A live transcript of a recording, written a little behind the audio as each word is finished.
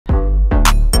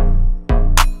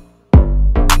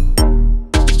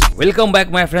Welcome back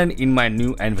my friend in my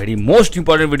new and very most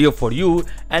important video for you.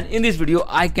 And in this video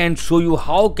I can show you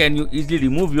how can you easily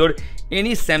remove your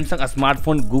any Samsung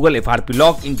smartphone Google FRP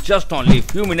lock in just only a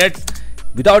few minutes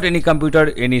without any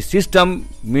computer, any system,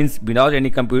 means without any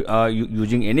computer,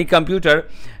 using any computer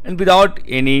and without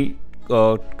any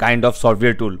kind of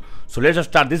software tool. So let's just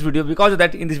start this video. Because of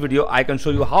that, in this video I can show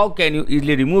you how can you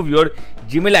easily remove your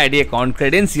Gmail ID account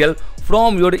credential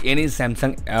from your any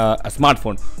Samsung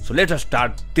smartphone. So let us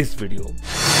start this video.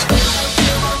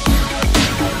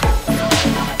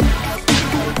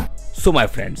 So my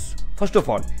friends, first of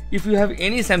all, if you have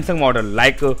any Samsung model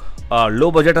like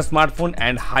low budget smartphone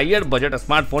and higher budget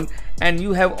smartphone, and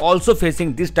you have also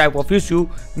facing this type of issue,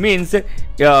 means if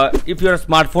your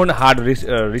smartphone hard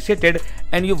resetted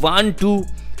and you want to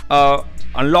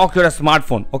unlock your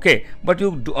smartphone, okay, but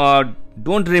you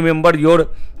don't remember your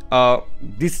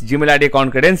this Gmail ID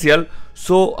account credential,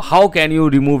 so how can you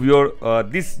remove your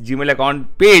this Gmail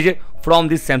account page from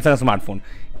this Samsung smartphone?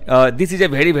 This is a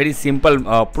very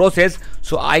simple process,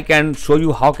 so I can show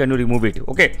you how can you remove it.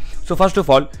 Okay, so first of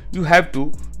all you have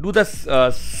to do the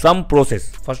some process.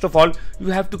 First of all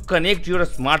you have to connect your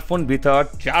smartphone with a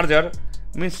charger,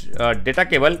 means data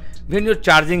cable. When your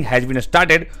charging has been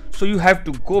started, so you have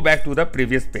to go back to the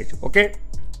previous page, okay,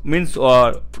 means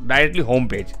directly home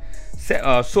page.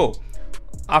 So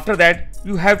after that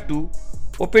you have to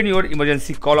open your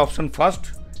emergency call option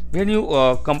first. When you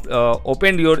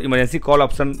open your emergency call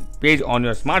option page on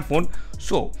your smartphone,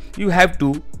 so you have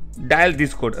to dial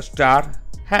this code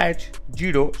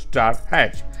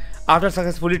 *#0*#. After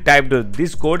successfully typed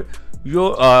this code,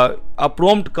 your a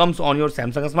prompt comes on your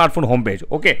Samsung smartphone homepage.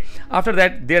 Okay, after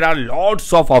that there are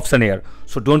lots of options here,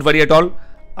 so don't worry at all.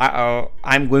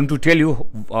 I'm going to tell you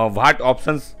what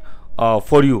options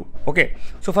for you. Okay,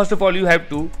 so first of all you have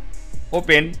to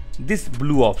open this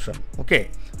blue option. Okay,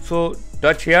 so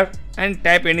touch here and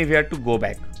tap anywhere to go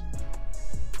back.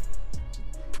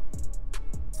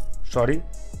 Sorry.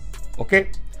 Okay,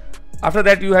 after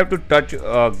that you have to touch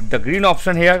the green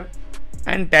option here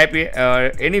and tap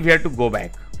anywhere to go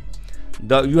back.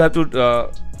 You have to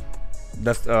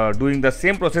doing the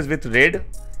same process with red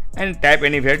and tap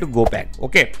anywhere to go back.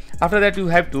 Okay, after that you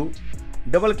have to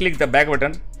double click the back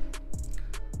button.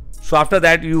 So after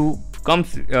that you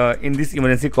comes in this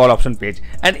emergency call option page,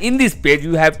 and in this page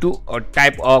you have to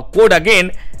type a code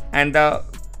again, and the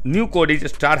new code is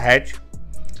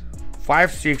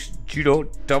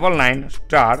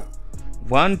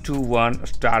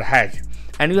 *56099*121*#,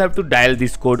 and you have to dial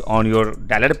this code on your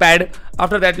dialer pad.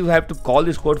 After that you have to call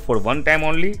this code for one time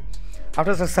only.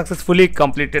 After successfully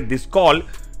completed this call,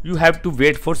 you have to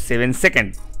wait for 7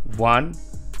 seconds. 1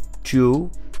 2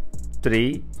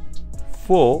 3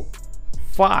 4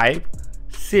 5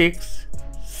 6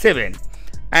 7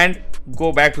 and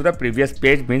go back to the previous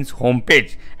page, means home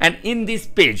page. And in this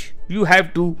page you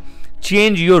have to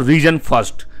change your region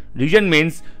first. Region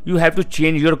means you have to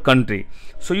change your country,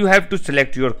 so you have to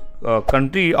select your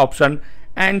country option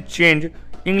and change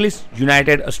English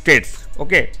United States.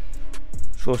 Okay,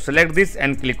 so select this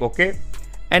and click OK.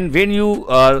 And when you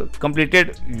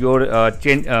completed your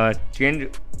change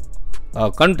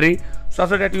country, so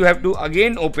after that you have to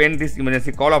again open this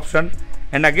emergency call option,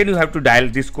 and again you have to dial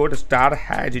this code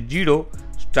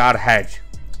 *0*#.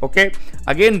 Okay,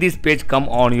 again this page come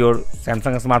on your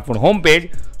Samsung smartphone home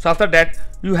page. So after that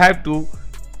you have to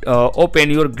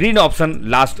open your green option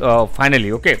last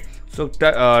finally. Okay, so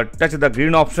touch the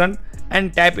green option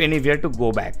and tap anywhere to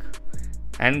go back,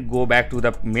 and go back to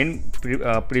the main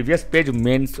previous page,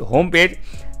 means home page,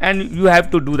 and you have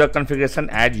to do the configuration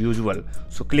as usual.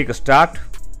 So click start,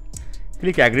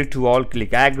 click agree to all,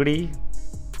 click agree,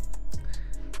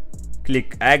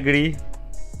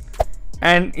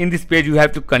 and in this page you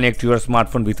have to connect your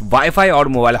smartphone with Wi-Fi or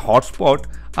mobile hotspot.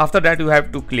 After that you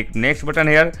have to click next button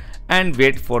here and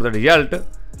wait for the result,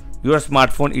 your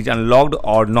smartphone is unlocked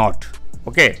or not.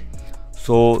 Okay,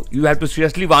 so you have to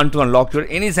seriously want to unlock your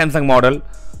any Samsung model,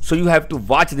 so you have to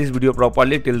watch this video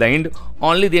properly till the end.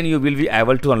 Only then you will be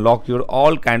able to unlock your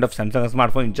all kind of Samsung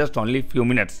smartphone in just only few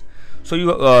minutes. So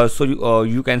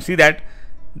you can see that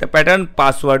the pattern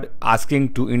password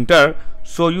asking to enter,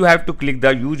 so you have to click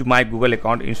the use my Google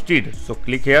account instead. So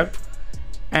click here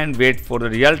and wait for the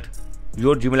result.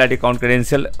 Your Gmail ID account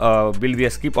credential will be a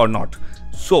skip or not.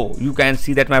 So you can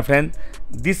see that my friend,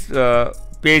 this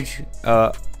page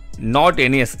not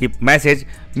any skip message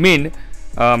means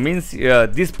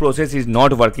this process is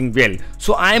not working well.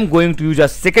 So I am going to use a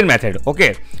second method.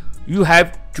 Okay, you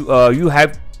have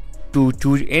to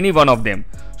choose any one of them.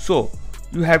 So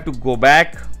you have to go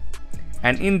back,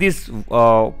 and in this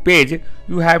page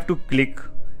you have to click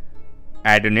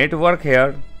add network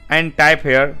here and type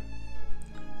here,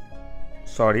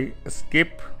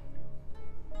 skip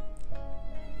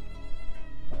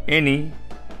any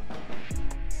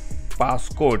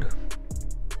passcode.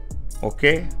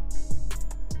 Okay,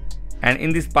 and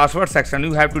in this password section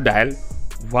you have to dial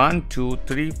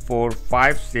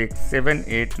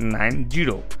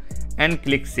 1234567890 and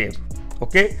click save.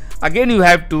 Okay, again you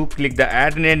have to click the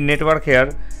add network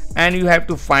here, and you have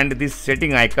to find this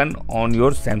setting icon on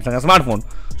your Samsung smartphone.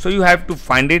 So you have to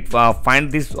find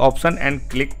this option and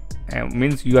click,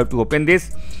 means you have to open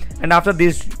this, and after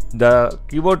this the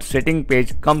keyboard setting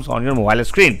page comes on your mobile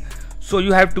screen. So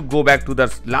you have to go back to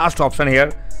the last option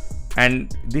here,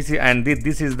 and this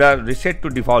is the reset to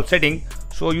default setting.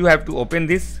 So you have to open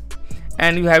this,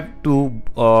 and you have to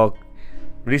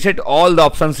reset all the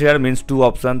options here, means 2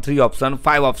 options, 3 options,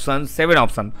 5 options, 7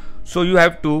 options. So you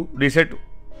have to reset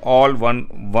all one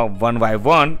by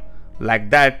one like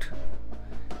that,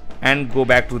 and go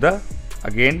back to the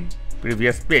again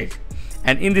previous page.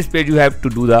 And in this page you have to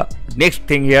do the next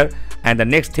thing here, and the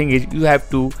next thing is you have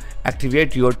to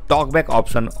activate your talkback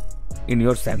option in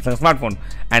your Samsung smartphone,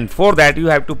 and for that you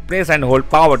have to press and hold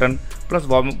power button plus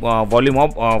volume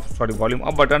up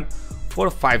button for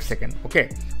 5 seconds. Okay,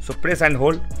 so press and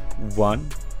hold 1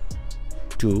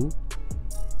 2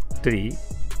 3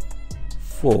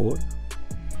 4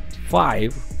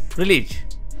 5, release,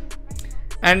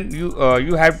 and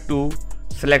you have to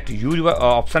select use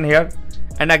option here,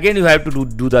 and again you have to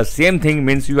do the same thing,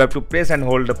 means you have to press and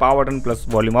hold the power button plus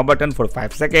volume up button for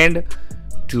 5 seconds.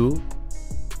 2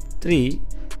 3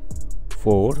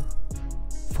 4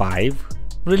 5,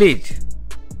 release.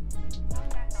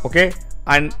 Okay,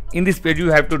 and in this page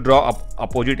you have to draw up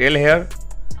opposite L here,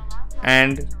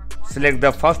 and select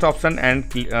the first option and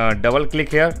double click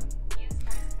here.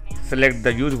 Select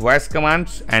the use voice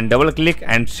commands and double click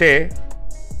and say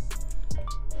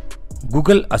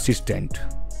Google Assistant,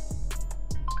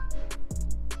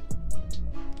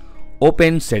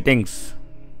 open settings,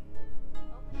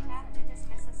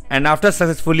 and after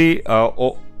successfully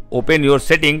open your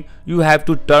setting, you have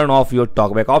to turn off your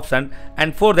talkback option,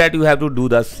 and for that you have to do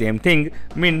the same thing,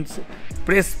 means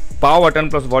press power button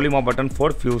plus volume up button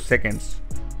for few seconds.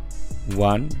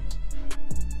 1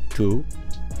 2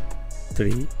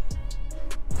 3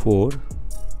 4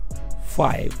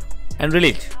 5, and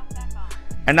release.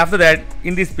 And after that,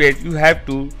 in this page you have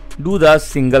to do the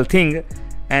single thing,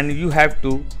 and you have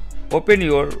to open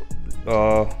your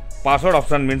password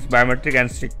option, means biometric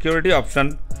and security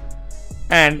option,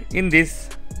 and in this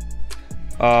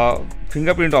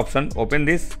fingerprint option, open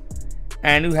this,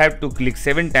 and you have to click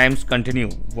 7 times, continue.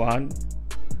 1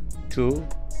 2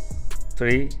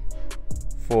 3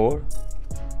 4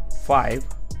 5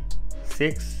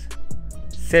 6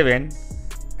 7,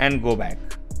 and go back.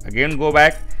 Again go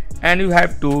back, and you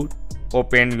have to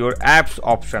open your apps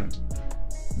option.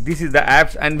 This is the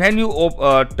apps, and when you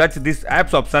touch this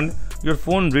apps option, your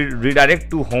phone redirect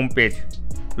to home page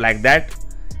like that,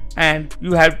 and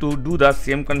you have to do the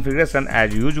same configuration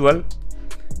as usual.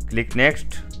 Click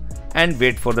next and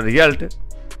wait for the result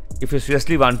if you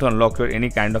seriously want to unlock your any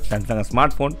kind of Samsung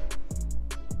smartphone.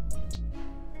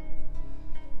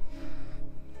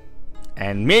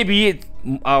 And maybe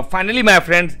finally, my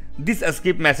friends, this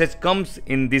skip message comes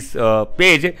in this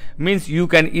page, means you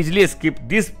can easily skip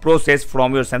this process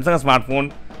from your Samsung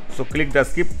smartphone. So click the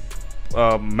skip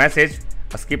message,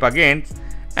 skip again,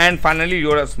 and finally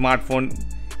your smartphone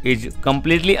is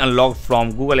completely unlocked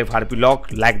from Google FRP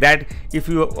lock like that. If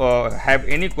you have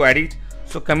any queries,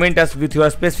 so comment us with your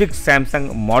specific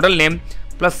Samsung model name,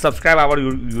 plus subscribe our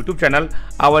YouTube channel.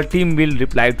 Our team will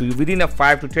reply to you within a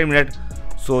 5 to 10 minutes,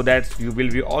 so that you will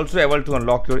be also able to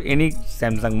unlock your any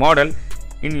Samsung model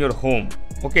in your home.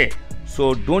 Okay,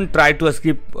 so don't try to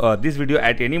skip this video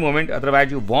at any moment, otherwise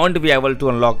you won't be able to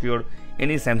unlock your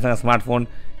any Samsung smartphone.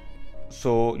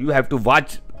 So you have to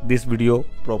watch this video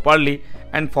properly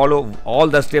and follow all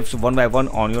the steps one by one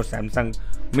on your Samsung,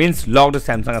 means locked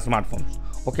Samsung smartphones.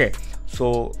 Okay,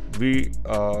 so we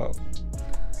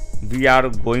are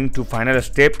going to final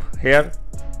step here,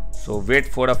 so wait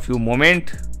for a few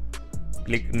moments.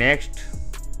 Click next,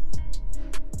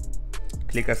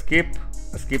 click skip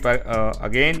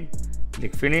again,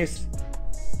 click finish.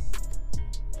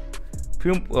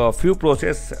 Few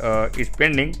process is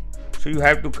pending, so you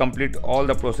have to complete all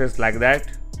the process like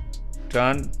that.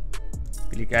 Turn,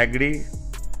 click agree,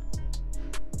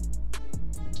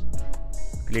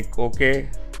 click OK,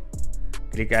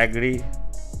 click agree,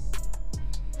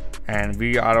 and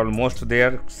we are almost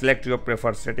there. Select your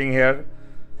preferred setting here,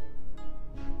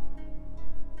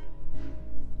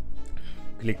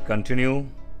 click continue,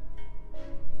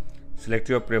 select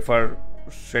your preferred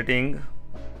setting,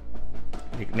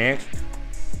 Click next,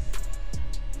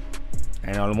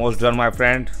 and almost done, my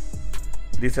friend.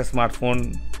 This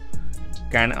smartphone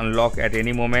can unlock at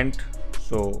any moment,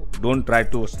 so don't try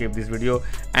to skip this video.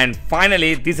 And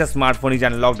finally, this smartphone is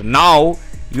unlocked. Now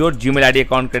your Gmail ID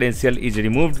account credential is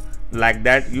removed. Like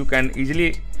that, you can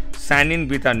easily sign in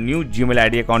with a new Gmail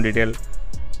ID account detail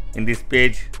in this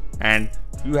page, and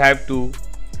you have to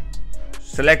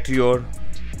select your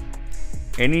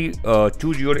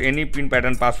choose your any pin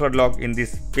pattern password lock in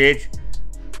this page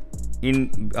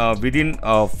in within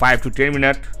 5 to 10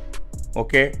 minutes.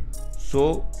 Okay,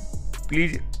 so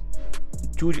please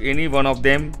choose any one of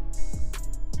them.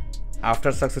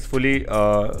 After successfully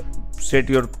set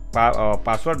your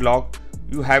password lock,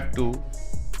 you have to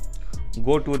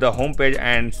go to the home page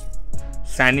and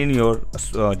sign in your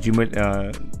Gmail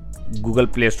Google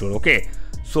Play Store. Okay,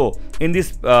 so in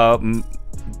this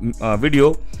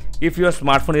video, if your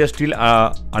smartphone is still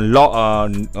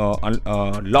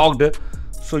logged,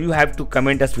 so you have to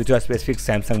comment us with your specific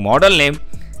Samsung model name,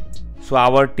 so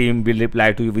our team will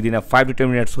reply to you within a 5 to 10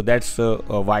 minutes. So that's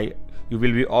why you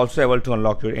will be also able to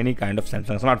unlock your any kind of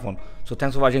Samsung smartphone. So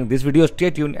thanks for watching this video. Stay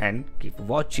tuned and keep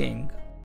watching.